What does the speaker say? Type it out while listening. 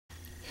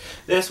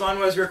This one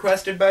was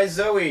requested by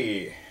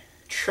Zoe.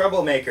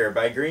 Troublemaker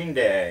by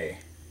Greenday.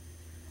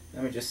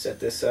 Let me just set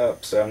this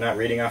up so I'm not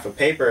reading off a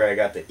paper. I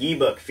got the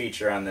ebook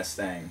feature on this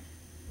thing.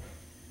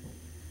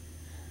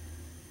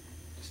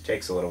 Just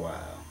takes a little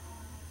while.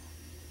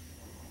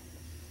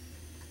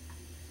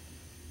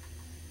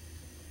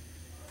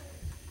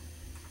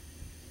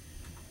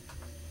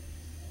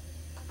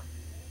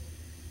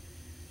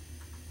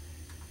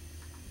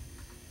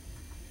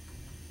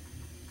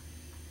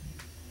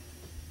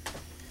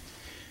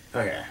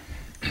 Okay.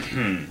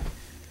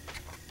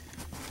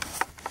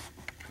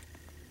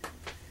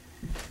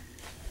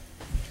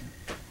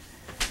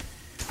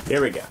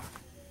 Here we go.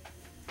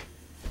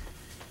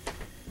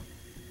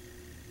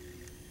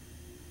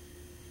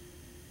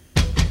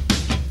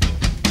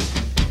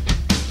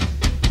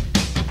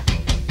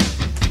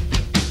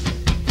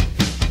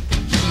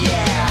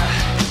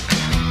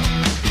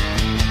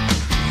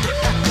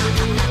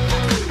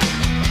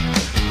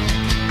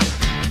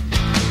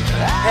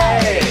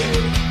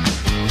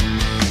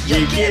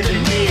 You're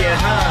giving me a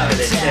heart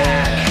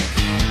attack.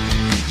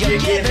 You're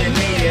giving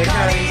me a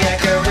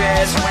cardiac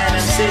arrest when I'm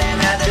sitting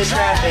at the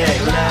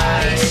traffic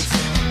light.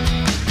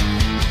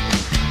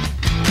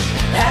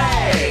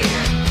 Hey,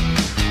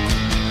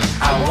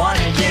 I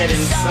wanna get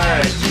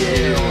inside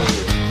you.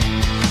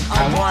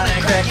 I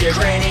wanna crack your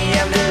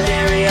cranium,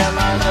 delirium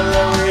on the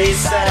Lower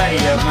East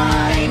Side of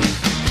mine.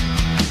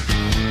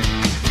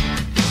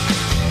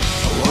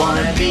 I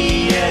wanna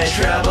be a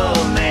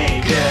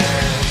troublemaker.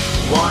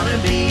 Wanna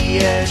be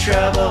a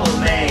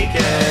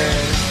troublemaker.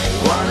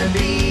 Wanna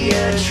be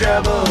a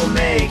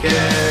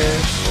troublemaker.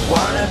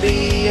 Wanna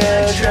be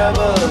a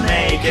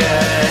troublemaker.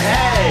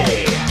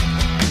 Hey,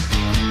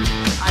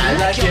 I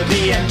like your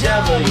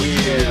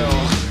BMW.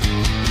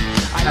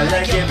 I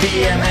like your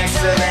BMX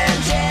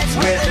event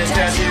with a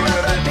tattoo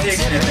of a pig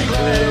sniffing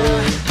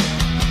glue.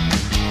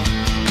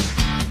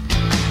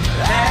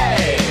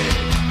 Hey,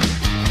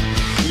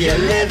 you're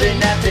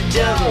living at the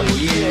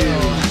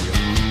W.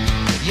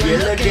 You're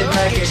looking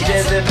like a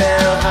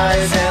Jezebel, high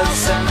as hell,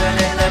 sunburn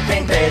in a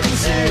pink bathing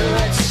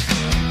suit.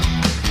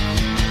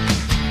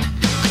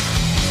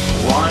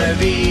 Wanna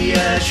be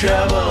a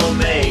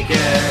troublemaker.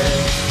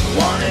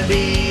 Wanna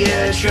be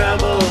a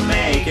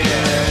troublemaker.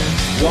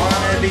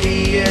 Wanna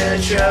be a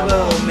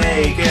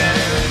troublemaker.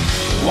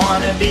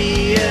 Wanna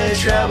be a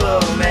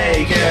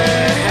troublemaker.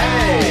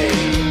 Hey.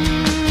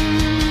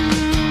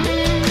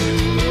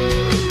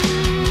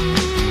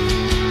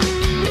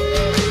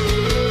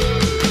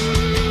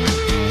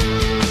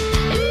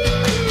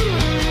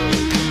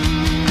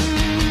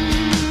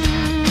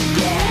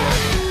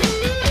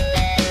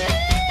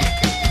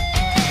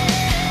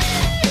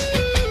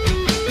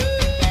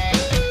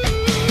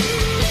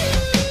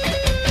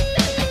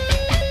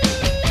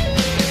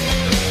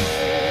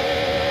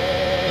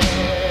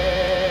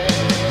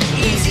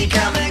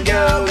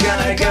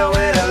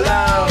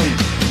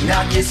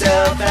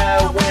 Yourself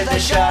out with a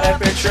shot of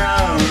Patron.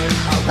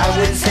 I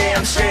wouldn't say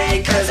I'm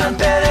straight, cause I'm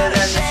better than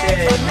the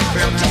shit.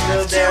 From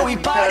until there we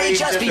party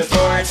just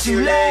before it's too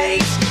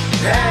late.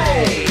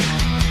 Hey,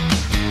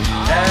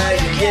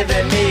 you're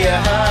giving me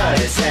a heart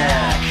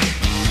attack.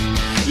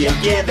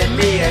 You're giving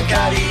me a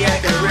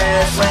cardiac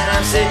arrest when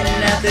I'm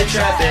sitting at the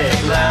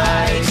traffic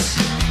lights.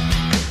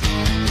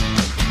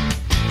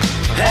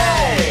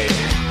 Hey,